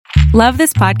Love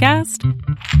this podcast?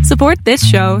 Support this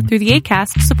show through the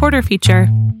Acast supporter feature.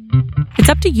 It's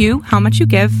up to you how much you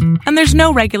give, and there's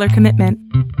no regular commitment.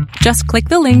 Just click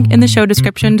the link in the show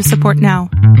description to support now.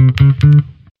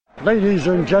 Ladies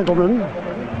and gentlemen,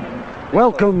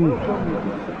 welcome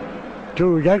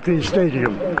to Yankee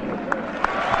Stadium.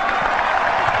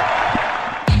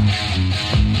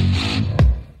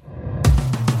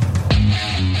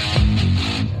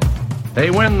 They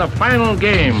win the final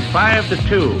game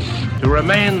 5-2 to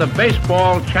remain the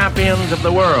baseball champions of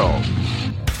the world.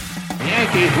 The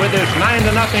Yankees, with this 9-0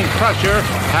 crusher,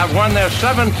 have won their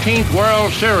 17th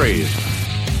World Series.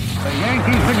 The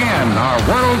Yankees again are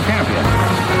world champions.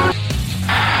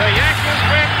 The Yankees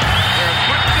win their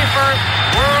 21st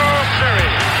World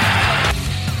Series.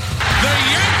 The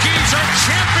Yankees are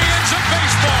champions of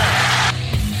baseball.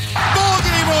 Ball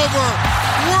game over.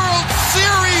 World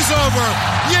Series over.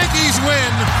 Yankees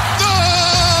win. The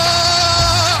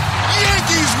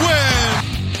Yankees win.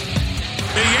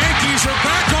 The Yankees are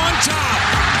back on top.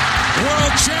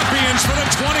 World champions for the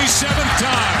 27th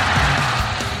time.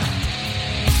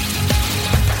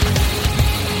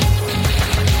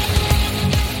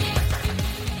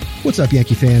 What's up,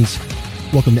 Yankee fans?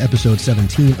 Welcome to episode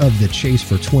 17 of the Chase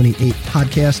for 28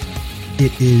 podcast.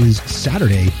 It is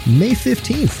Saturday, May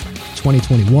 15th,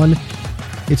 2021.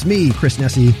 It's me, Chris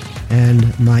Nessie,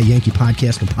 and my Yankee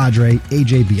podcast compadre,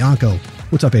 AJ Bianco.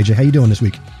 What's up, AJ? How you doing this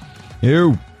week?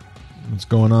 Yo, what's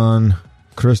going on,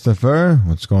 Christopher?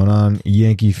 What's going on,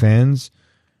 Yankee fans?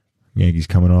 Yankees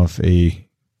coming off a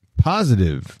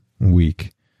positive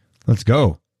week. Let's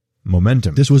go.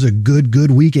 Momentum. This was a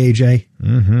good week, AJ.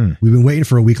 Mm-hmm. We've been waiting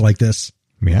for a week like this.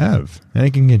 We have. And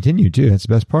it can continue, too. That's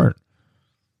the best part.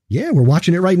 Yeah, we're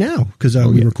watching it right now because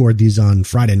we record these on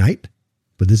Friday night.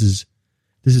 But this is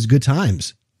good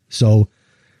times. So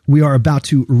we are about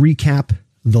to recap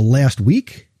the last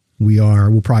week.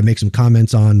 We'll probably make some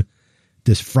comments on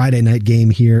this Friday night game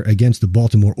here against the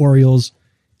Baltimore Orioles,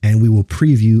 and we will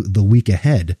preview the week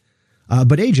ahead.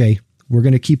 But AJ, we're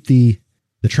going to keep the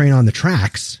train on the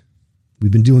tracks.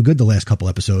 We've been doing good the last couple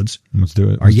episodes. Let's do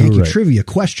it. Our Yankee trivia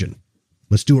question.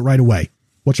 Let's do it right away.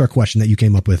 What's our question that you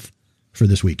came up with for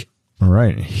this week? All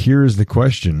right. Here's the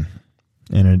question,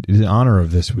 and it is in honor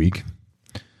of this week.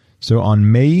 So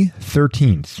on May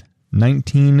 13th,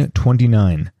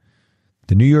 1929,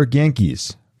 the New York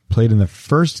Yankees played in the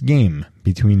first game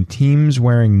between teams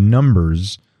wearing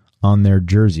numbers on their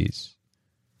jerseys.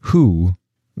 Who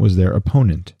was their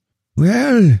opponent?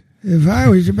 Well, if I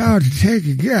was about to take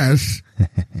a guess,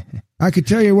 I could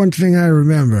tell you one thing I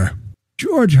remember.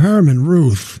 George Herman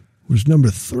Ruth was number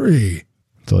 3.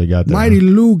 That's all you got there. Mighty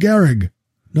Lou Gehrig,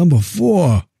 number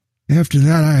 4. After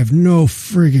that, I have no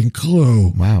friggin' clue.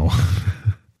 Wow.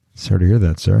 Sorry to hear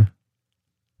that, sir.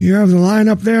 You have the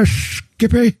lineup there,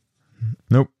 Skippy?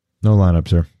 Nope. No lineup,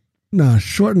 sir. Nah,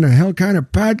 what in the hell kind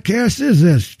of podcast is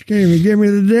this? You can't even give me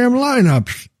the damn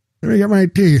lineups. Let me get my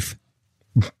teeth.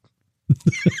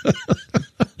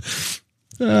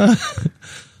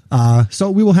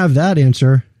 So we will have that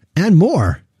answer and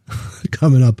more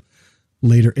coming up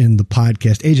later in the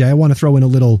podcast. AJ, I want to throw in a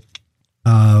little,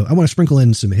 I want to sprinkle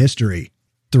in some history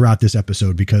throughout this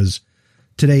episode because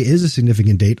today is a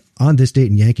significant date. On this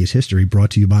date in Yankees history,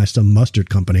 brought to you by some mustard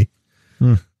company.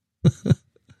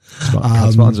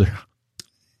 Sponsor.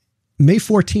 May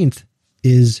 14th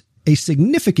is a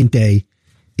significant day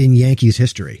in Yankees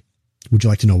history. Would you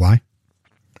like to know why?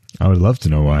 I would love to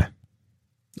know why.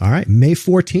 All right. May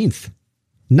 14th,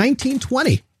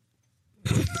 1920.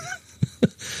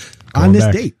 On this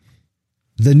date,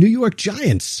 the New York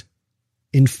Giants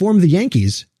informed the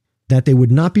Yankees that they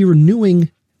would not be renewing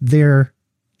their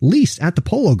lease at the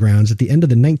Polo Grounds at the end of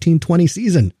the 1920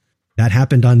 season. That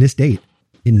happened on this date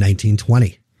in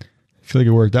 1920. I feel like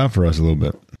it worked out for us a little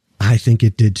bit. I think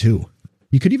it did too.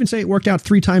 You could even say it worked out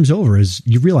 3 times over as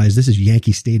you realize this is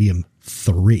Yankee Stadium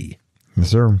 3. Yes,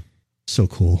 sir. So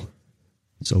cool.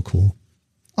 So cool.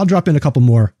 I'll drop in a couple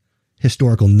more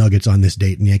historical nuggets on this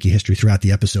date in Yankee history throughout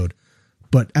the episode.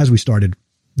 But as we started,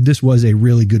 this was a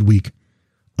really good week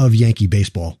of Yankee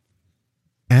baseball.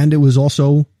 And it was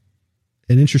also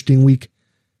an interesting week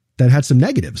that had some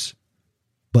negatives.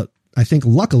 But I think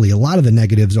luckily a lot of the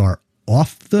negatives are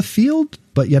off the field,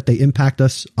 but yet they impact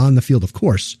us on the field, of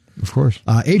course. Of course.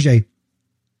 AJ,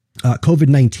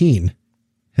 COVID-19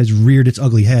 has reared its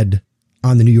ugly head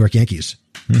on the New York Yankees.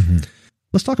 Mm-hmm.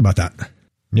 Let's talk about that.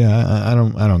 Yeah, I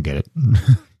don't get it.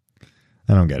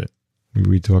 I don't get it.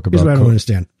 We talk about. Here's what I don't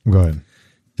understand. Go ahead.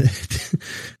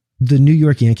 The New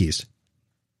York Yankees,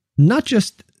 not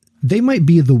just, they might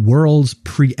be the world's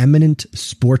preeminent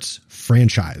sports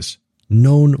franchise,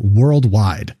 known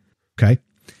worldwide. Okay.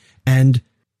 And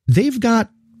they've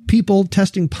got people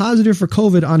testing positive for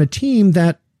COVID on a team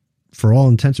that, for all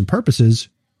intents and purposes,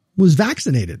 was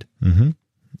vaccinated.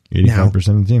 85%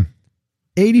 of the team.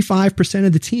 85%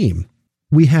 of the team.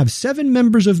 We have 7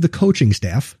 members of the coaching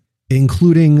staff,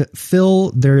 including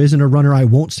Phil. There isn't a runner I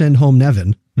won't send home,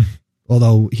 Nevin,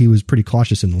 although he was pretty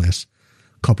cautious in the last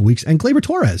couple weeks, and Gleyber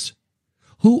Torres,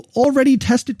 who already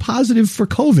tested positive for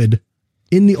COVID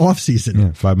in the offseason.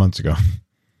 Yeah, 5 months ago.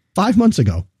 5 months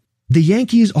ago. The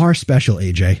Yankees are special,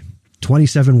 AJ.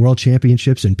 27 world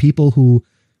championships and people who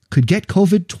could get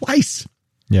COVID twice.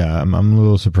 Yeah, I'm a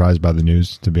little surprised by the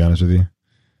news, to be honest with you.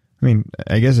 I mean,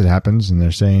 I guess it happens, and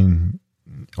they're saying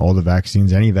all the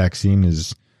vaccines, any vaccine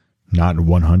is not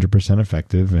 100%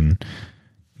 effective, and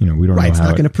we don't know how it's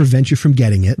not going to prevent you from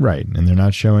getting it. Right, and they're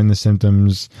not showing the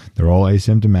symptoms. They're all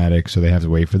asymptomatic, so they have to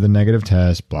wait for the negative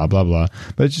test, blah, blah, blah.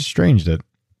 But it's just strange that,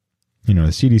 the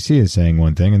CDC is saying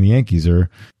one thing, and the Yankees are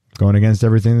going against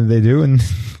everything that they do and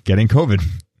getting COVID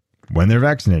when they're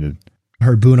vaccinated. I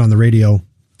heard Boone on the radio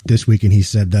this week, and he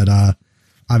said that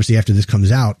obviously after this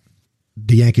comes out,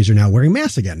 the Yankees are now wearing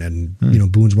masks again.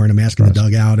 And, Boone's wearing a mask in the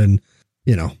dugout. And,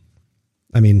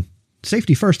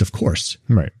 safety first, of course.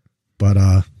 Right. But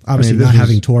obviously not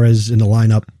having Torres in the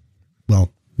lineup,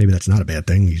 well, maybe that's not a bad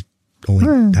thing. He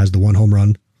only has the 1 home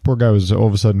run. Poor guy was all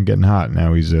of a sudden getting hot.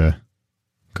 Now he's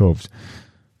coved.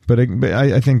 But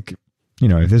I think,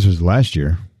 if this was last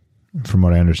year, from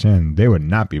what I understand, they would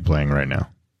not be playing right now.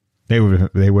 They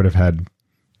would have had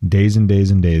days and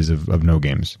days and days of no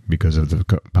games because of the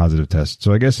positive test.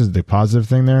 So I guess is the positive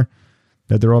thing there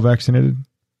that they're all vaccinated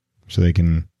so they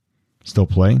can still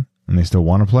play and they still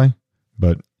want to play.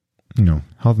 But,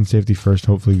 health and safety first.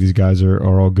 Hopefully these guys are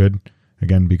all good.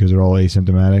 Again, because they're all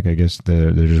asymptomatic. I guess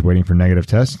they're just waiting for negative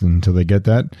tests. And until they get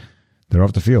that, they're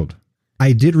off the field.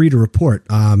 I did read a report.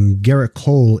 Garrett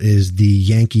Cole is the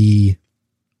Yankee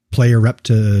player rep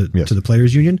to the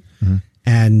Players Union. Mm-hmm.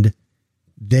 And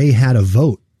they had a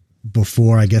vote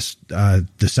before, I guess,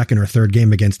 the second or third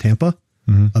game against Tampa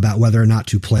about whether or not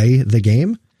to play the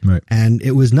game. Right. And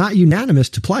it was not unanimous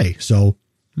to play. So,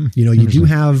 you do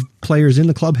have players in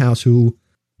the clubhouse who,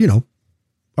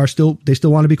 they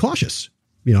still want to be cautious.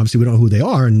 Obviously we don't know who they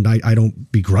are, and I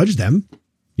don't begrudge them,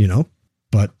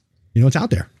 but, it's out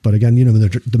there. But again,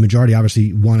 the majority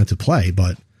obviously wanted to play,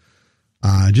 but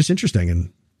just interesting.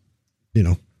 And,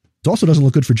 it also doesn't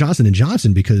look good for Johnson &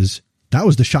 Johnson because that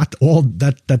was the shot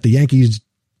that the Yankees,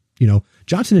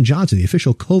 Johnson & Johnson, the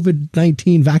official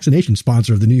COVID-19 vaccination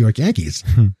sponsor of the New York Yankees.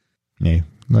 Yeah,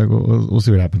 we'll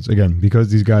see what happens. Again, because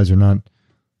these guys are not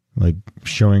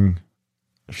showing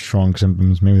strong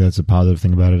symptoms. Maybe that's a positive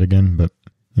thing about it again, but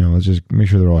let's just make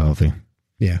sure they're all healthy.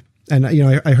 Yeah. And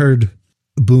I heard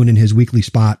Boone in his weekly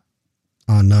spot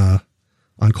on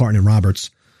Carton and Roberts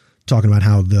talking about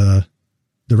how the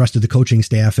rest of the coaching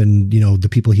staff and, the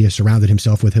people he has surrounded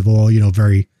himself with have all,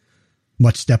 very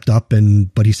much stepped up.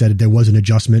 But he said there was an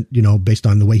adjustment, based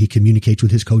on the way he communicates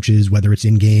with his coaches, whether it's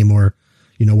in game or,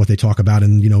 what they talk about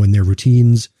in, in their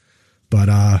routines.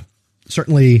 But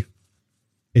certainly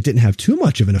it didn't have too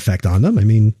much of an effect on them. I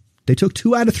mean, they took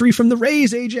 2 out of 3 from the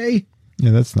Rays, AJ.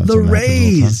 Yeah, that's not the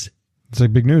Rays. It's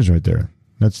big news right there.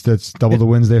 That's double the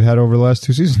wins they've had over the last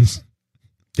 2 seasons.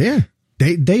 Yeah.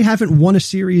 They haven't won a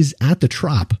series at the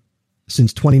Trop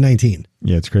since 2019.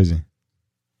 Yeah, it's crazy.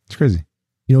 It's crazy.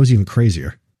 What's even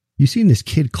crazier? You seen this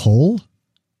kid Cole?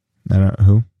 I don't know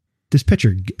who. This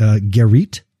pitcher,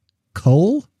 Gerrit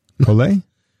Cole? Cole?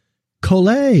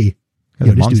 This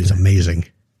dude is amazing.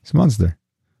 He's a monster.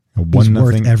 He's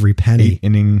worth every penny. 8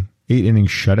 inning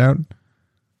shutout.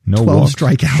 No 12 walks.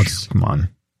 Strikeouts. Come on.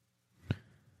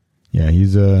 Yeah,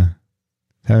 he's had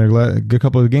a good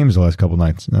couple of games the last couple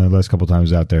nights, last couple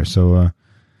times out there. So,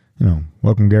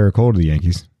 welcome Garrett Cole to the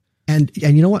Yankees. And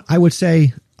you know what? I would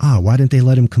say, why didn't they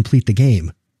let him complete the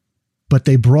game? But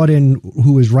they brought in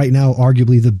who is right now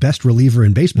arguably the best reliever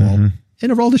in baseball, in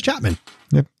Aroldis Chapman.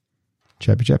 Yep.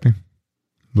 Chappie.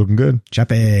 Looking good.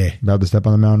 Chappie. About to step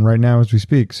on the mound right now as we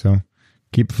speak. So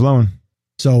keep it flowing.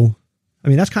 So, I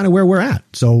mean, that's kind of where we're at.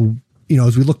 So,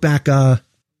 as we look back,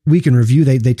 week in review,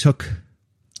 they took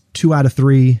 2 out of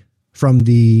 3 from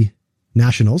the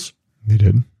Nationals. They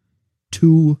did.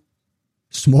 2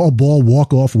 small ball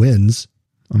walk-off wins.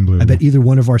 Unbelievable. I bet either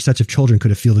one of our sets of children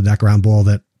could have fielded that ground ball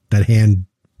that hand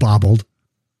bobbled.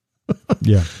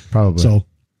 Yeah, probably. So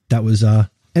that was, and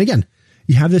again,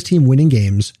 you have this team winning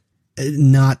games,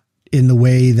 not in the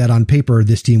way that on paper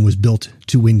this team was built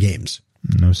to win games.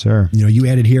 No, sir. You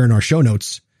added here in our show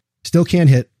notes, still can't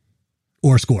hit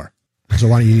or score. So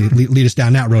why don't you lead us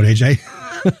down that road, AJ?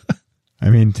 I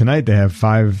mean, tonight they have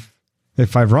 5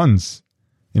 runs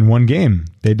in one game.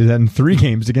 They did that in 3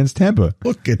 games against Tampa.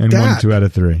 Look at and that. won 2 out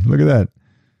of 3. Look at that.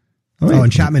 Oh,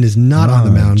 and Chapman is not on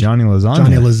the mound. Johnny Lasagna.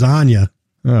 Johnny Lasagna.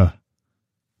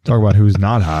 Talk about who's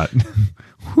not hot.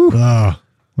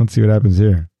 Let's see what happens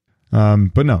here.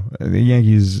 But no, the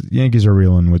Yankees are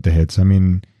reeling with the hits. I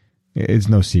mean, it's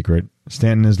no secret.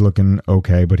 Stanton is looking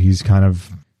okay, but he's kind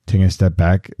of taking a step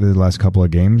back the last couple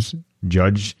of games.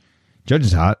 Judge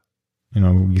is hot. You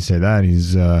know, you say that.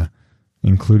 He's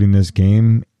including this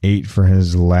game, 8 for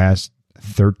his last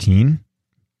 13.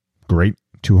 Great.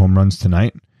 2 home runs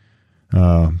tonight.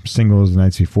 Singles the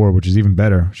nights before, which is even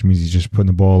better, which means he's just putting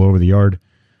the ball all over the yard.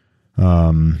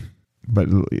 But,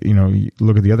 you know,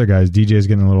 look at the other guys. DJ is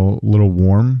getting a little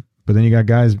warm, but then you got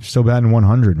guys still batting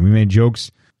 100. We made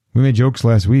jokes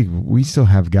last week. We still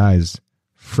have guys,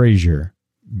 Frazier,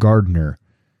 Gardner,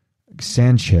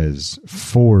 Sanchez,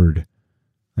 Ford.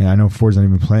 I know Ford's not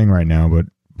even playing right now,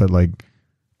 but like,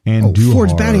 and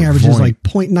Ford's batting average is like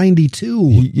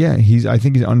 .92. I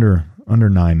think he's under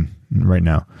 9 right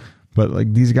now. But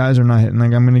like, these guys are not hitting.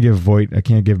 Like, I'm going to give Voit. I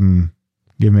can't give him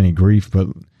any grief, but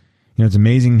you know, it's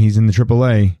amazing. He's in the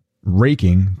AAA,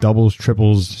 raking doubles,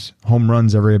 triples, home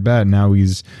runs every at bat. Now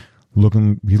he's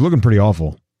looking pretty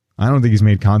awful. I don't think he's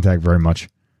made contact very much.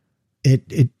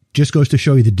 It just goes to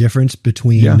show you the difference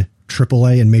between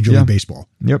AAA and Major League Baseball.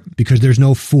 Yep. Because there's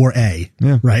no 4A.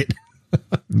 Yeah. Right.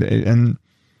 And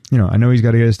you know, I know he's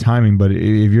got to get his timing, but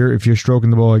if you're stroking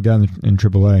the ball like that in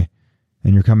AAA,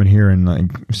 and you're coming here and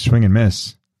like swing and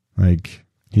miss, like,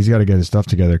 he's got to get his stuff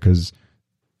together, because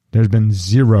there's been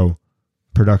 0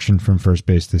 production from first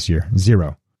base this year.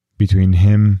 0 between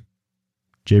him,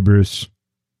 Jay Bruce,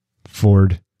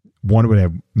 Ford. One would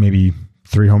have maybe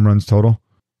 3 home runs total.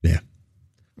 Yeah.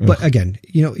 But again,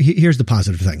 you know, here's the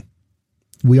positive thing.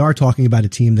 We are talking about a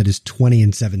team that is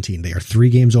 20-17. They are 3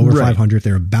 games over 500.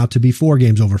 They're about to be 4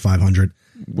 games over 500.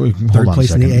 Third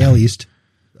place in the AL East.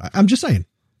 I'm just saying.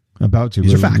 About to.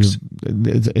 These are facts.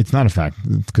 It's not a fact,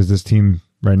 because this team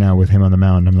right now with him on the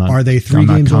mound, I'm not. Are they 3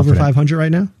 games over 500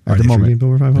 right now? At the moment, 3 games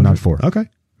over 500? Not 4. Okay.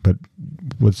 But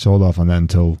let's hold off on that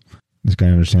until this guy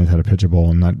understands how to pitch a ball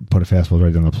and not put a fastball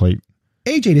right down the plate.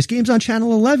 AJ, this game's on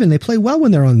Channel 11. They play well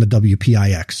when they're on the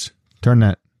WPIX. Turn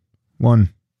that.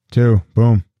 1, 2,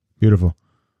 boom. Beautiful.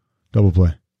 Double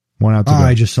play. 1 out to go.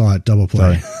 I just saw it. Double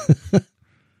play.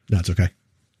 That's okay.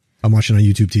 I'm watching on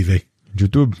YouTube TV.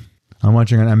 YouTube. I'm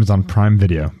watching on Amazon Prime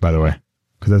Video, by the way,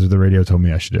 because that's what the radio told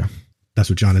me I should do.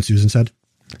 That's what John and Susan said?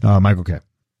 Michael K.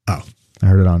 Oh. I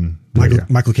heard it on the radio.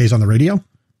 Michael K's on the radio?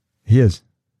 He is.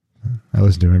 I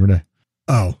listen to him every day.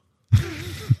 Oh.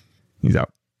 He's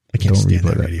out. I can't stand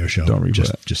that radio show. Don't replay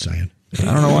that. Just saying. I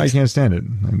don't know why you can't stand it.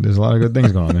 Like, there's a lot of good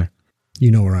things going on there.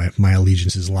 You know where my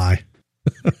allegiances lie.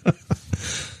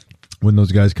 When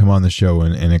those guys come on the show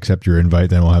and accept your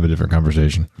invite, then we'll have a different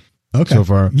conversation. Okay. So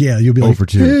far, you'll be like, over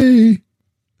 2. Hey.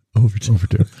 Over 2.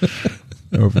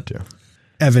 Over 2.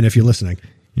 Evan, if you're listening.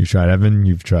 You've tried Evan.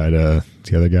 You've tried the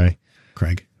other guy.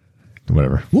 Craig.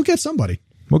 Whatever. We'll get somebody.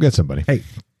 Hey,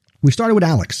 we started with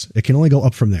Alex. It can only go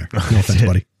up from there. No offense,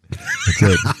 buddy. That's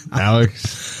it.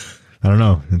 Alex, I don't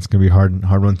know. It's going to be a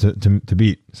hard one to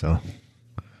beat. So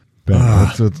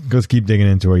but let's keep digging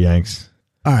into our Yanks.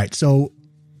 All right. So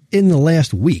in the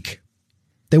last week,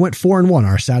 they went 4-1.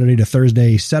 Our Saturday to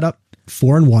Thursday setup,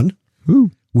 4-1.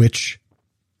 Ooh. Which,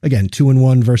 again,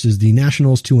 2-1 versus the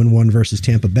Nationals, 2-1 versus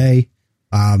Tampa Bay.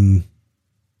 But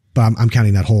I'm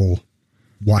counting that whole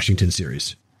Washington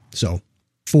series. So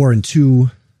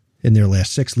 4-2 in their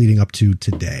last 6 leading up to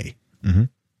today. Mm-hmm.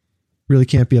 Really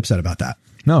can't be upset about that.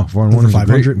 No, 4-1 over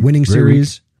 500 winning great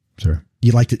series. Week. Sure.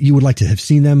 You would like to have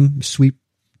seen them sweep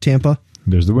Tampa.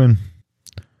 There's the win.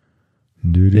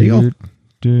 There you go.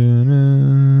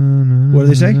 What do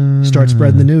they say? Start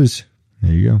spreading the news.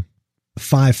 There you go.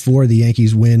 5-4, the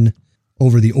Yankees win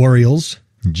over the Orioles.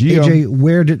 Gio. AJ,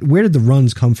 where did the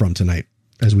runs come from tonight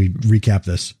as we recap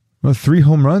this? Well, 3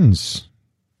 home runs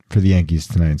for the Yankees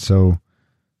tonight. So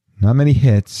not many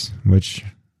hits, which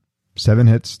 7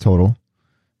 hits total.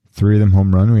 3 of them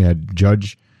home run. We had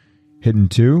Judge hitting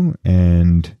 2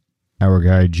 and our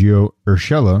guy Gio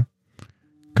Urshela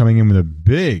coming in with a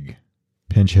big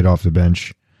pinch hit off the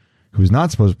bench, who's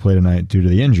not supposed to play tonight due to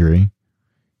the injury.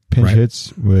 Pinch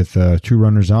hits with 2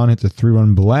 runners on. Hits a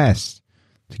 3-run blast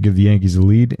to give the Yankees a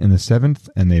lead in the 7th,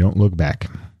 and they don't look back.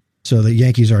 So the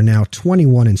Yankees are now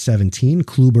 21-17.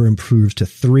 Kluber improves to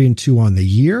 3-2 on the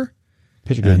year.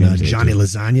 And Johnny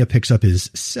Lasagna picks up his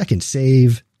 2nd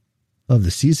save of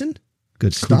the season.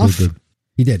 Good stuff.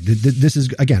 He did. This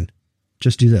is, again,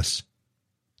 just do this.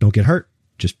 Don't get hurt.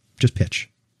 Just pitch.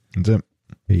 That's it.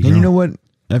 You know what?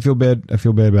 I feel bad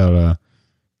about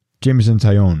Jameson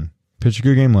Tyone Pitched a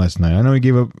good game last night. I know he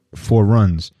gave up 4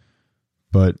 runs,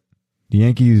 but the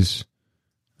Yankees,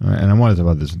 and I wanted to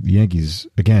talk about this, the Yankees,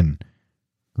 again,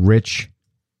 Rich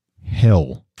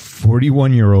Hill,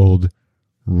 41-year-old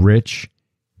Rich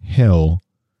Hill,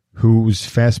 whose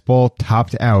fastball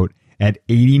topped out at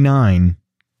 89,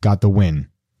 got the win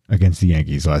against the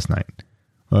Yankees last night.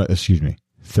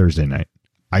 Thursday night.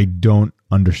 I don't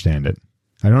understand it.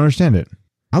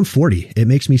 I'm 40. It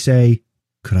makes me say,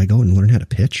 could I go and learn how to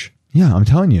pitch? Yeah, I'm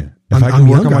telling you. If I'm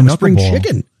younger. I'm a spring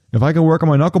chicken. If I can work on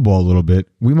my knuckleball a little bit,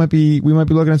 we might be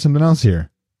looking at something else here.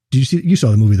 Did you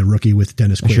saw the movie The Rookie with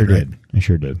Dennis Quaid? I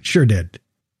sure did. Sure did.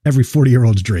 Every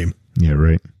 40-year-old's dream. Yeah,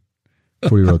 right.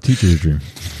 40-year-old teacher's dream.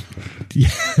 Yeah.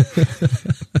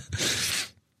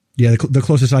 Yeah, the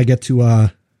closest I get to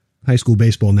high school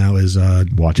baseball now is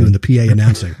doing the PA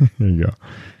announcing. There you go.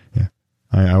 Yeah.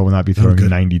 I will not be throwing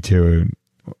 92,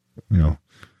 at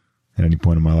any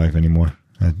point in my life anymore.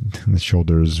 The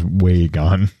shoulder is way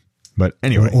gone. But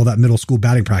anyway. All that middle school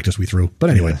batting practice we threw. But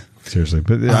anyway. Yeah, seriously.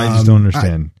 But I just don't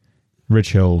understand.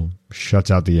 Rich Hill shuts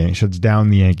down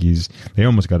the Yankees. They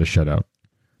almost got a shutout.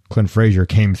 Clint Frazier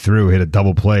came through, hit a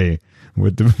double play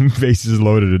with the bases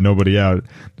loaded and nobody out.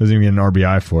 Doesn't even get an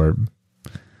RBI for it.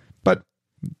 But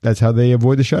that's how they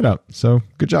avoid the shutout. So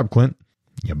good job, Clint.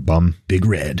 You bum. Big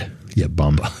Red. You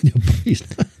bum. He's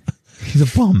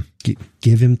a bum.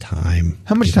 Give him time.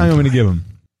 How much time am I going to give him?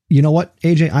 You know what,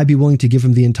 AJ? I'd be willing to give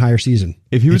him the entire season.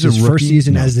 If he was his a rookie, first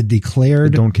season as a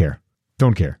declared. Don't care.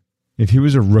 If he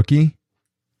was a rookie,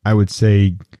 I would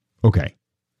say, okay.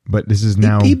 But this is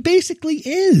now. He basically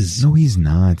is. No, he's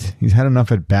not. He's had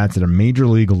enough at bats at a major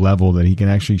league level that he can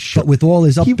actually But with all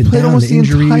his up and down, he played almost the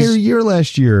injuries, entire year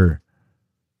last year.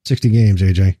 60 games,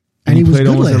 AJ. And he was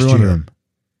good last year.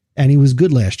 And he was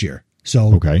good last year.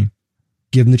 So okay,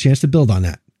 give him the chance to build on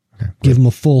that. Okay, give him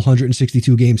a full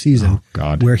 162 game season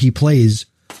where he plays,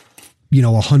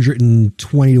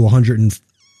 120 to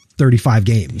 135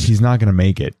 games. He's not going to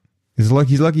make it. He's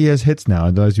lucky he has hits now.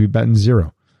 Otherwise, he'd be batting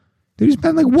 0. Dude, he's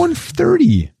batting like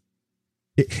 130.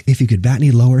 If he could bat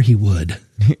any lower, he would.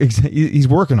 He's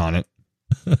working on it.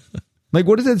 Like,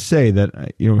 what does that say?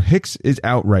 That Hicks is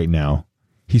out right now.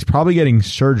 He's probably getting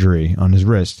surgery on his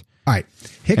wrist. All right,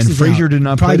 Hicks and is Frazier out. did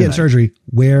not probably play getting surgery.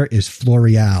 Where is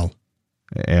Florial?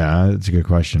 Yeah, that's a good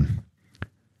question.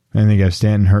 I think I have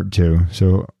Stanton hurt too,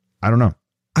 so I don't know.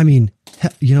 I mean,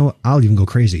 I'll even go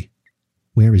crazy.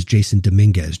 Where is Jason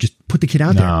Dominguez? Just put the kid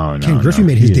out there. Ken Griffey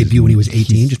made his debut when he was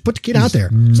 18. Just put the kid out there.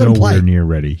 Just let him play. Nowhere near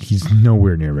ready. He's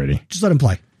nowhere near ready. Just let him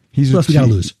play. What else we got to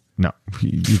lose? No,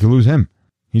 you could lose him.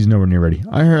 He's nowhere near ready.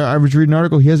 I was reading an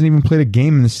article. He hasn't even played a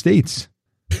game in the States.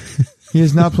 He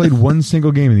has not played one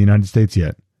single game in the United States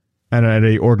yet at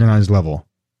a organized level.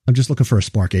 I'm just looking for a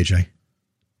spark, AJ.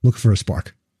 Looking for a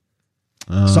spark.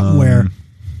 Something where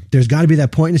there's got to be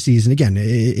that point in the season. Again,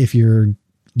 if you're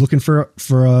looking for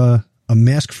a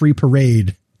mask-free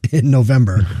parade in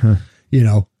November,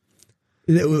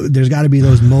 there's got to be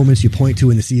those moments you point to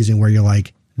in the season where you're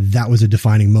like, that was a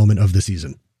defining moment of the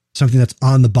season. Something that's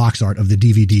on the box art of the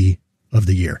DVD of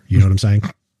the year. You know what I'm saying?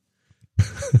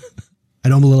 I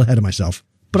know I'm a little ahead of myself,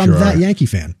 but I'm that Yankee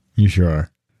fan. You sure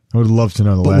are. I would love to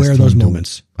know the last. But where are those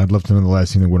moments? I'd love to know the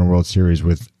last team to win a World Series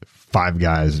with 5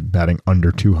 guys batting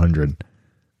under 200.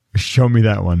 Show me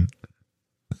that one.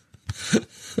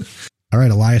 All right,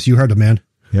 Elias, you heard him, man.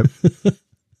 Yep.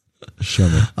 Show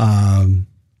me.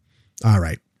 All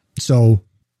right. So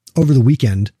over the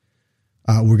weekend,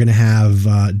 we're going to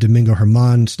have Domingo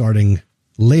Germán starting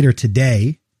later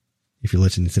today, if you're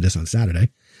listening to this on Saturday.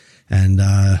 And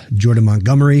Jordan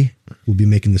Montgomery will be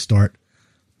making the start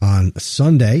on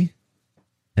Sunday.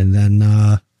 And then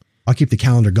I'll keep the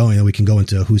calendar going and we can go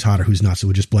into who's hot or who's not. So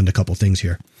we'll just blend a couple things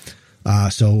here.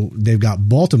 So they've got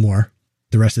Baltimore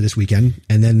the rest of this weekend.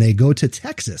 And then they go to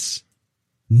Texas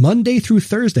Monday through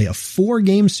Thursday, a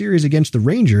 4-game series against the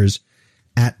Rangers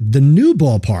at the new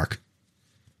ballpark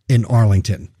in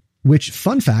Arlington, which,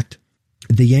 fun fact,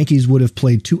 the Yankees would have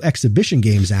played 2 exhibition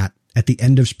games at the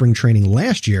end of spring training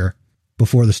last year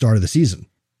before the start of the season,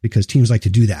 because teams like to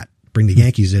do that. Bring the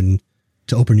Yankees in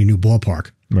to open your new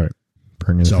ballpark. Right.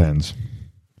 Bring in the fans.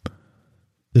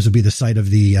 This will be the site of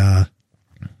the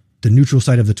neutral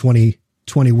site of the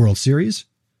 2020 World Series.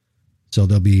 So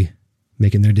they'll be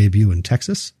making their debut in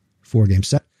Texas, 4-game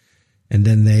set. And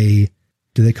then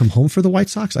do they come home for the White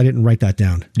Sox? I didn't write that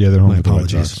down. Yeah, they're home for the White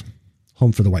Sox.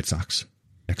 Home for the White Sox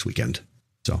next weekend.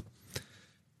 So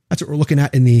that's what we're looking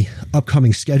at in the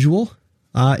upcoming schedule.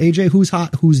 AJ, who's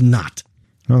hot, who's not?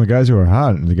 Well, the guys who are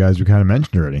hot are the guys we kind of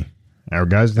mentioned already. Our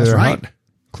guys that are hot.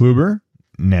 Kluber,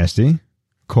 nasty.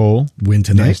 Cole, win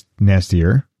tonight.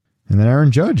 Nastier. And then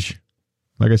Aaron Judge.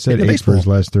 Like I said, Hitting the 8 for his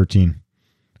baseball. last 13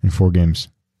 in 4 games.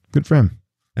 Good for him.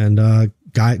 And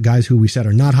guys who we said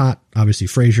are not hot, obviously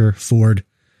Frazier, Ford,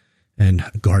 and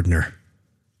Gardner.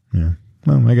 Yeah.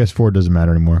 Well, I guess Ford doesn't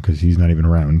matter anymore because he's not even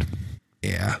around.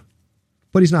 Yeah.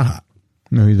 But he's not hot.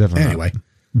 No, he's definitely Anyway.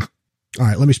 All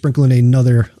right, let me sprinkle in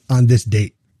another on this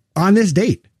date. On this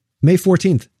date, May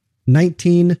 14th,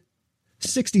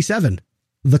 1967,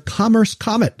 the Commerce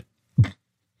Comet.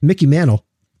 Mickey Mantle,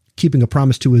 keeping a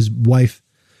promise to his wife,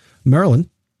 Marilyn,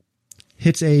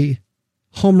 hits a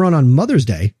home run on Mother's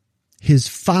Day, his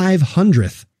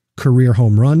 500th career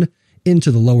home run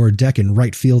into the lower deck in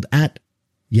right field at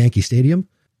Yankee Stadium.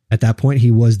 At that point,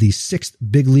 he was the 6th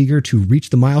big leaguer to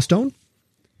reach the milestone,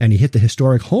 and he hit the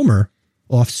historic homer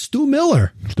off Stu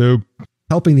Miller, Stu.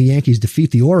 helping the Yankees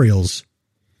defeat the Orioles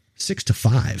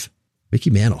 6-5. Mickey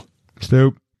Mantle.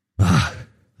 Stu.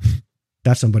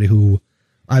 That's somebody who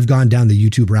I've gone down the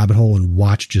YouTube rabbit hole and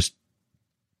watched, just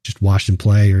watched him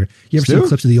play. Or you ever Stu? seen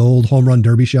clips of the old Home Run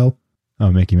Derby show?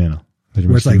 Oh, Mickey Mantle.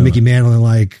 Where it's like Mickey Mantle and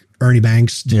like Ernie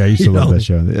Banks. Yeah, I used to you love know? that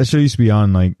show. That show used to be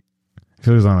on like, I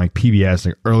feel it was on like PBS,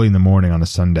 like early in the morning on a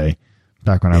Sunday,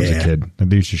 back when I was a kid. Like,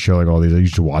 they used to show like all these. I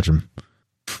used to watch them.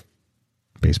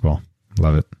 Baseball.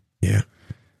 Love it. Yeah.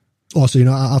 Also, you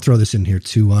know, I'll throw this in here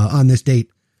too. On this date,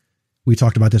 we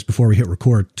talked about this before we hit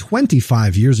record.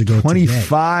 25 years ago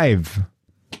 25.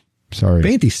 Sorry.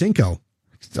 25.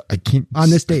 I can't. On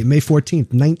this date, May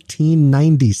 14th,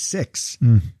 1996,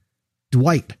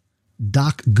 Dwight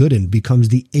Doc Gooden becomes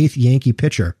the 8th Yankee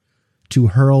pitcher to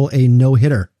hurl a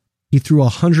no-hitter. He threw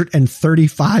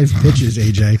 135 pitches,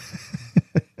 AJ,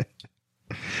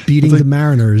 beating the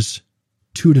Mariners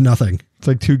 2-0. It's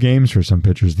like 2 games for some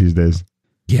pitchers these days.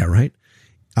 Yeah, right.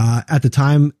 At the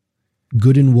time,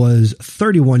 Gooden was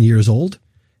 31 years old,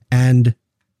 and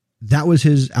that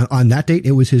was on that date,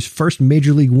 it was his first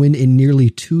major league win in nearly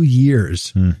 2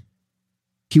 years.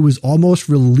 He was almost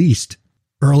released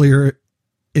earlier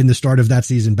in the start of that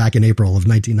season back in April of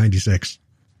 1996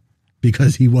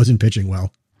 because he wasn't pitching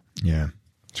well. Yeah,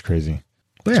 it's crazy.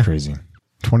 But It's yeah, crazy.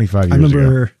 25 years I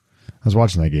remember. ago. I was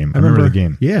watching that game. I remember the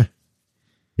game. Yeah.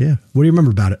 Yeah. What do you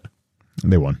remember about it?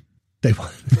 They won. They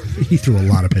won. He threw a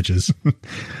lot of pitches.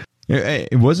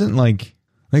 It wasn't like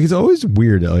it's always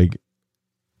weird. Like,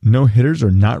 no hitters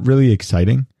are not really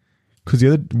exciting because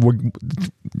the other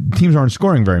teams aren't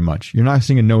scoring very much. You're not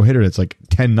seeing a no hitter that's like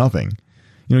 10-0.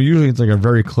 You know, usually it's like a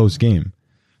very close game.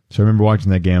 So I remember watching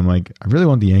that game. I'm like, I really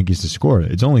want the Yankees to score.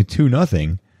 It's only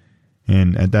 2-0.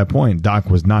 And at that point, Doc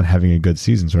was not having a good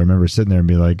season. So I remember sitting there and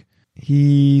be like,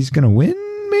 he's going to win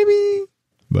maybe,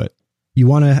 but You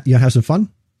want to have some fun?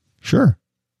 sure.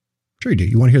 Sure you do.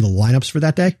 You want to hear the lineups for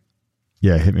that day?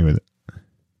 Yeah, hit me with it.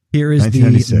 Here is the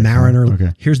 1996, Mariner. huh?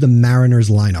 Okay. Here's the Mariners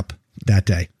lineup that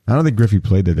day. I don't think Griffey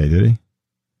played that day, did he?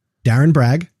 Darren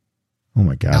Bragg, Oh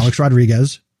my gosh. Alex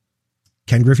Rodriguez,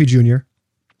 Ken Griffey Jr.,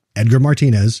 Edgar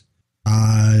Martinez,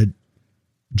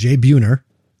 Jay Buhner,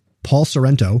 Paul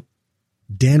Sorrento,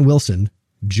 Dan Wilson,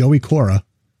 Joey Cora,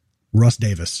 Russ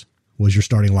Davis was your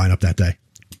starting lineup that day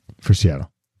For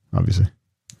Seattle, obviously.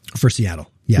 for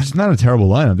Seattle. Yeah. It's not a terrible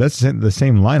lineup. That's the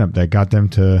same lineup that got them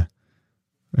to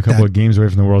a couple of games away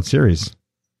from the World Series.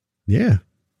 Yeah.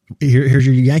 Here's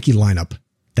your Yankee lineup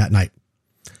that night.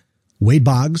 Wade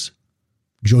Boggs,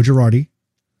 Joe Girardi,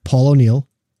 Paul O'Neill,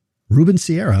 Ruben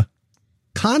Sierra,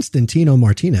 Constantino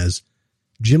Martinez,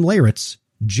 Jim Leyritz,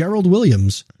 Gerald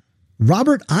Williams,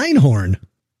 Robert Einhorn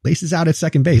laces out at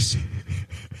second base.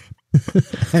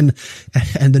 and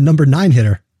the number 9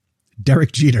 hitter,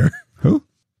 Derek Jeter. Who?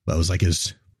 That was like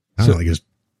his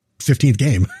 15th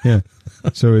game. Yeah.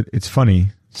 So it's funny,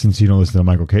 since you don't listen to the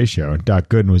Michael K. Show, Doc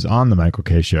Gooden was on the Michael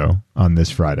K. Show on this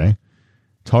Friday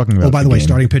talking about By the way, game.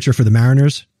 starting pitcher for the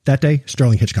Mariners that day,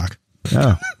 Sterling Hitchcock.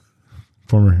 Oh,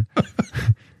 former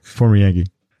Yankee.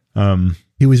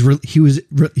 He was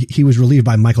relieved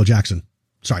by Michael Jackson.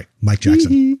 Sorry, Mike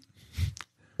Jackson.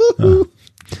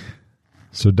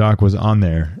 So Doc was on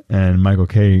there, and Michael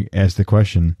K. asked the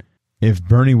question, if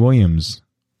Bernie Williams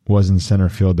was in center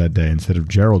field that day instead of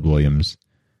Gerald Williams,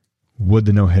 would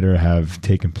the no-hitter have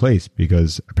taken place?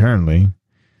 Because apparently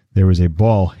there was a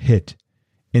ball hit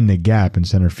in the gap in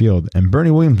center field, and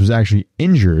Bernie Williams was actually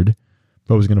injured,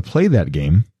 but was going to play that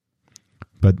game.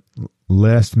 But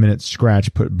last-minute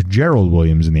scratch put Gerald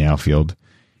Williams in the outfield,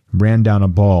 ran down a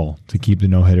ball to keep the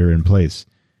no-hitter in place.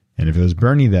 And if it was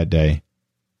Bernie that day,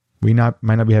 we might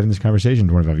not be having this conversation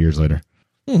 25 years later.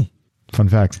 Fun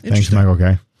fact. Thanks, Michael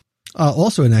K.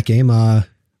 Also in that game,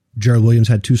 Gerald Williams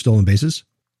had 2 stolen bases.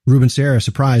 Ruben Sierra,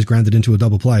 surprise, grounded into a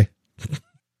double play.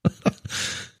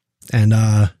 And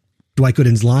Dwight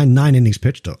Gooden's line, 9 innings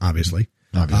pitched, obviously.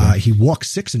 Obviously. He walked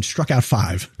 6 and struck out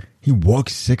 5. He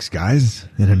walked 6 guys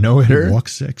in a no-hitter? He walked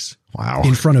 6. Wow.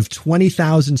 In front of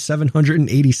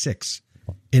 20,786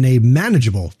 in a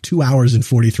manageable 2 hours and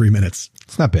 43 minutes.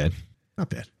 It's not bad. Not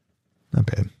bad. Not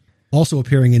bad. Also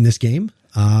appearing in this game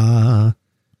for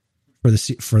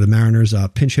the Mariners,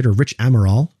 pinch hitter Rich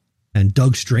Amaral, and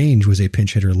Doug Strange was a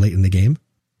pinch hitter late in the game.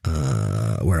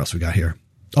 Where else we got here?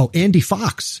 Oh, Andy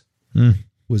Fox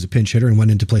was a pinch hitter and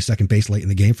went in to play second base late in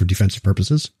the game for defensive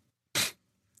purposes.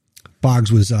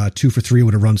 Boggs was 2 for 3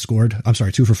 with a run scored. I'm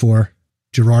sorry, 2 for 4.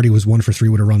 Girardi was 1 for 3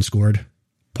 with a run scored.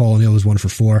 Paul O'Neill was 1 for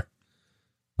 4.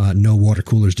 No water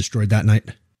coolers destroyed that night.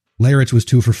 Leyritz was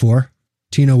 2 for 4.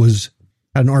 Tino had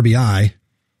an RBI,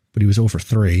 but he was 0 for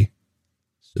 3.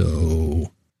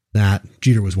 So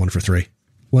Jeter was 1 for 3.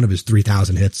 One of his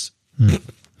 3,000 hits.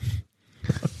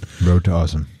 Road to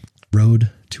awesome. Road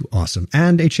to awesome.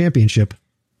 And a championship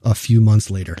a few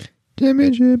months later.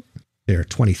 Championship. They're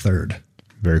 23rd.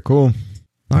 Very cool.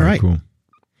 All right. Cool.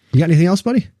 You got anything else,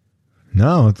 buddy?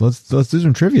 No, let's do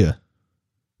some trivia.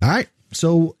 All right.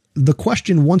 So the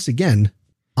question once again,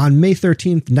 on May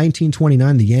 13th,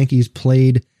 1929, the Yankees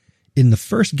played in the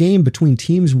first game between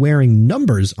teams wearing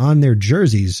numbers on their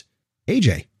jerseys.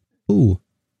 AJ, who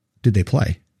did they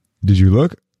play? Did you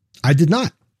look? I did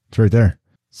not. It's right there.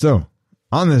 So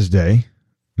on this day,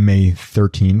 May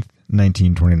 13th,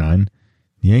 1929,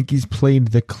 the Yankees played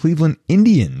the Cleveland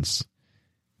Indians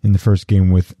in the first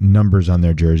game with numbers on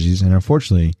their jerseys. And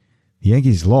unfortunately, the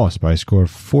Yankees lost by a score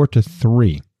of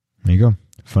 4-3. There you go.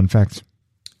 Fun facts.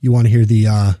 You want to hear the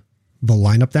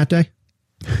lineup that day?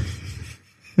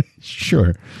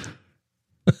 Sure.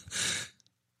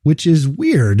 Which is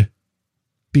weird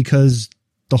because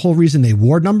the whole reason they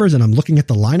wore numbers, and I'm looking at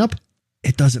the lineup,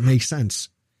 it doesn't make sense.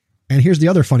 And here's the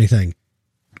other funny thing.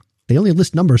 They only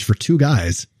list numbers for 2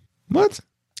 guys. What?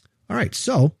 All right.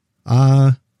 So,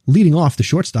 leading off, the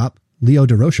shortstop, Leo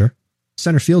DeRocher,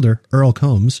 center fielder, Earl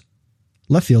Combs,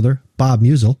 left fielder, Bob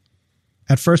Musial,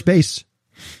 at first base,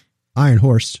 Iron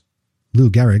Horse, Lou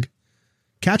Gehrig,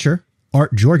 catcher,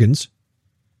 Art Jorgens,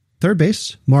 third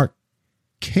base, Mark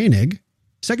Koenig,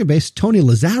 second base, Tony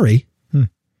Lazzari,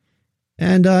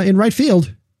 and in right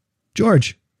field,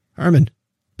 George, Herman,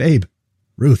 Babe,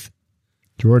 Ruth.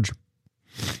 George.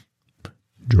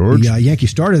 The Yankee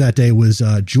starter that day was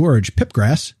George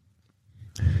Pipgrass.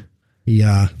 He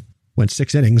went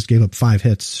 6 innings, gave up 5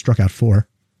 hits, struck out 4.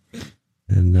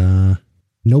 And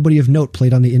nobody of note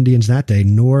played on the Indians that day,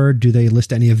 nor do they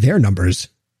list any of their numbers.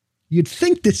 You'd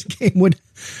think this game would...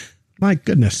 My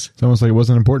goodness. It's almost like it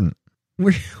wasn't important.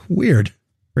 Weird.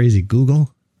 Crazy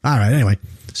Google. All right, anyway.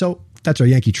 So that's our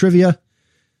Yankee trivia.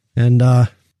 And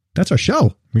that's our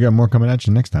show. We got more coming at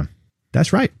you next time.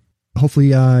 That's right. Hopefully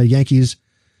Yankees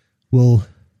will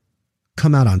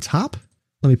come out on top.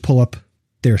 Let me pull up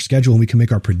their schedule and we can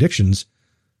make our predictions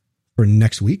for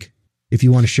next week. If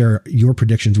you want to share your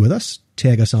predictions with us,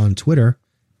 tag us on Twitter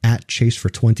at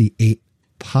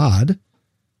ChaseFor28Pod.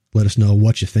 Let us know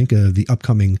what you think of the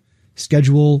upcoming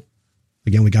schedule.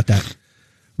 Again, we got that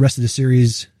rest of the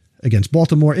series against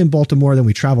Baltimore in Baltimore. Then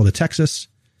we travel to Texas.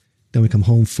 Then we come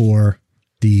home for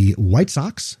the White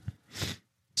Sox.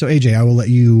 So AJ, I will let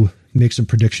you make some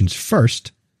predictions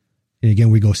first. And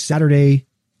again, we go Saturday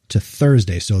to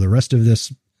Thursday. So the rest of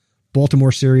this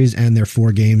Baltimore series and their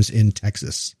 4 games in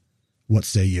Texas. What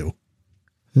say you?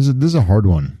 This is a hard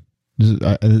one. This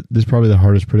is probably the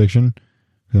hardest prediction.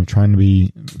 I'm trying to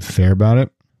be fair about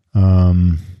it.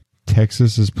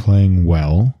 Texas is playing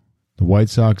well. The White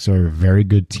Sox are a very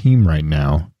good team right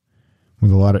now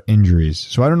with a lot of injuries.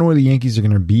 So I don't know where the Yankees are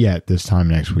going to be at this time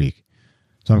next week.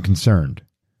 So I'm concerned.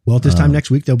 Well, at this time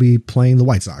next week, they'll be playing the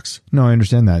White Sox. No, I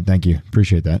understand that. Thank you.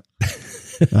 Appreciate that.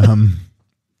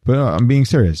 But I'm being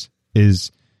serious.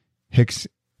 Is he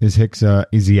out?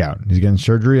 Is he getting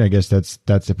surgery? I guess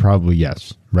that's a probably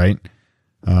yes, right?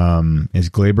 Is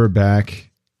Glaber back?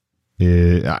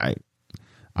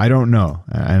 I don't know.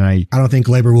 And I don't think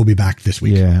Glaber will be back this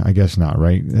week. Yeah, I guess not,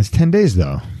 right? It's 10 days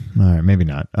though. All right, maybe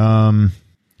not. So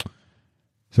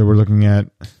we're looking at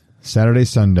Saturday,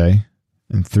 Sunday,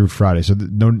 and through Friday. So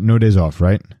no days off,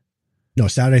 right? No,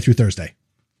 Saturday through Thursday.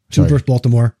 2 versus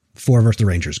Baltimore, 4 versus the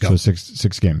Rangers. Go. So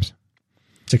six games.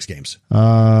 6 games. You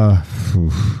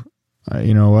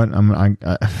know what? I'm gonna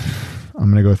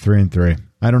go 3-3.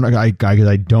 I don't know. I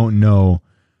don't know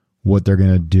what they're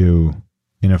gonna do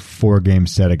in a 4-game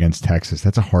set against Texas.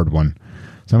 That's a hard one.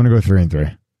 So I'm gonna go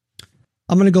 3-3.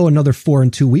 I'm gonna go another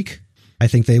 4-2 week. I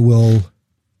think they will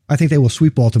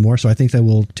sweep Baltimore. So I think they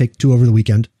will take 2 over the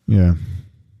weekend. Yeah,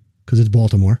 because it's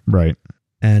Baltimore, right?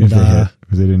 And because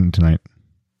they didn't tonight.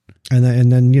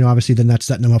 And then obviously then that's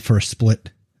setting them up for a split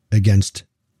against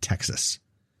Texas.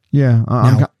 Yeah.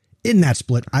 Now, in that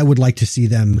split, I would like to see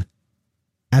them,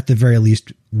 at the very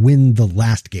least, win the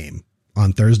last game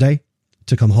on Thursday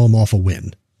to come home off a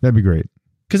win. That'd be great.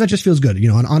 Because that just feels good. You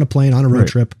know, on a plane, on a road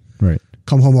trip, right?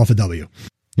 Come home off a W.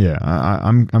 Yeah,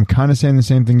 I'm kind of saying the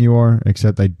same thing you are,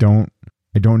 except I don't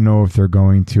know if they're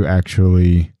going to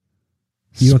actually.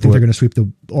 You don't think they're going to sweep the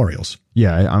Orioles?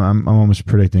 Yeah, I'm almost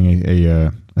predicting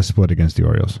a split against the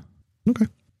Orioles. Okay.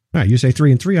 All right, you say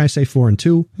 3-3, I say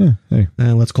 4-2. Yeah, hey.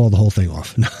 And let's call the whole thing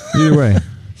off. Either way,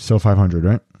 still 500,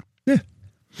 right? Yeah.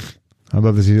 I'd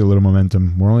love to see a little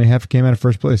momentum. We're only half a game out of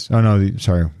first place. Oh no,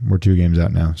 sorry, we're 2 games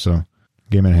out now, so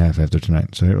game and a half after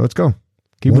tonight. So let's go.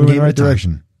 Keep moving in the right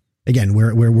direction. Again,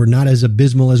 we're not as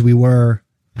abysmal as we were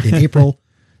in April.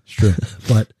 It's true,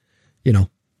 but you know,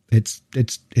 it's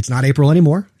not April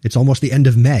anymore. It's almost the end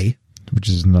of May, which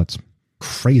is nuts,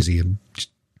 crazy.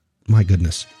 My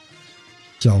goodness.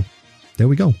 So there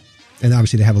we go. And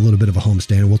obviously they have a little bit of a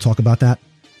homestand, and we'll talk about that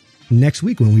next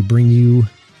week when we bring you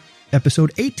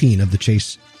episode 18 of the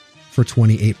Chase for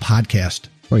 28 podcast.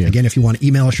 Oh, yeah. Again, if you want to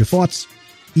email us your thoughts,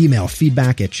 email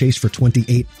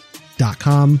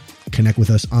feedback@chasefor28.com. Connect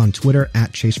with us on Twitter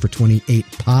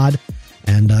 @chasefor28pod.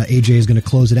 And AJ is going to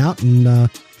close it out and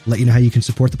let you know how you can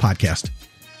support the podcast.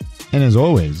 And as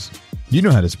always, you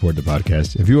know how to support the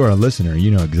podcast. If you are a listener, you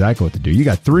know exactly what to do. You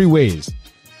got 3 ways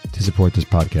to support this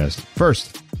podcast.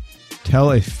 First,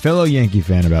 tell a fellow Yankee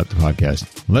fan about the podcast.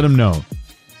 Let them know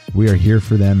we are here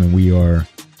for them, and we're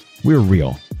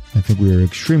real. I think we are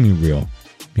extremely real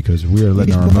because we are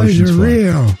letting our emotions flow.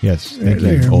 Real. Yes, thank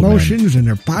their you, old emotions man. and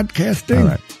their podcasting. All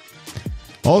right.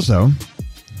 Also,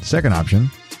 second option,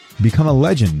 become a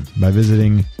legend by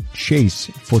visiting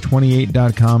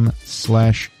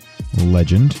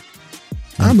chasefor28.com/legend.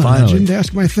 I'm a legend.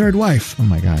 Ask my third wife. Oh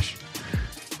my gosh.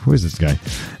 Who is this guy?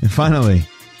 And finally,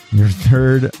 your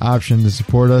third option to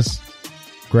support us,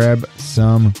 grab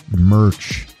some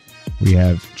merch. We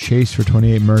have Chase for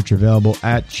 28 merch available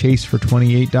at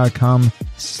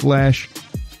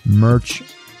chasefor28.com/merch.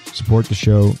 Support the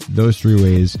show those 3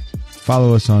 ways.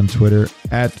 Follow us on Twitter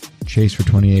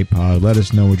 @chasefor28pod. Let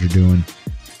us know what you're doing,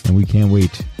 and we can't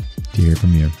wait to hear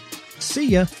from you. See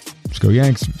ya. Let's go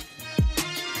Yanks.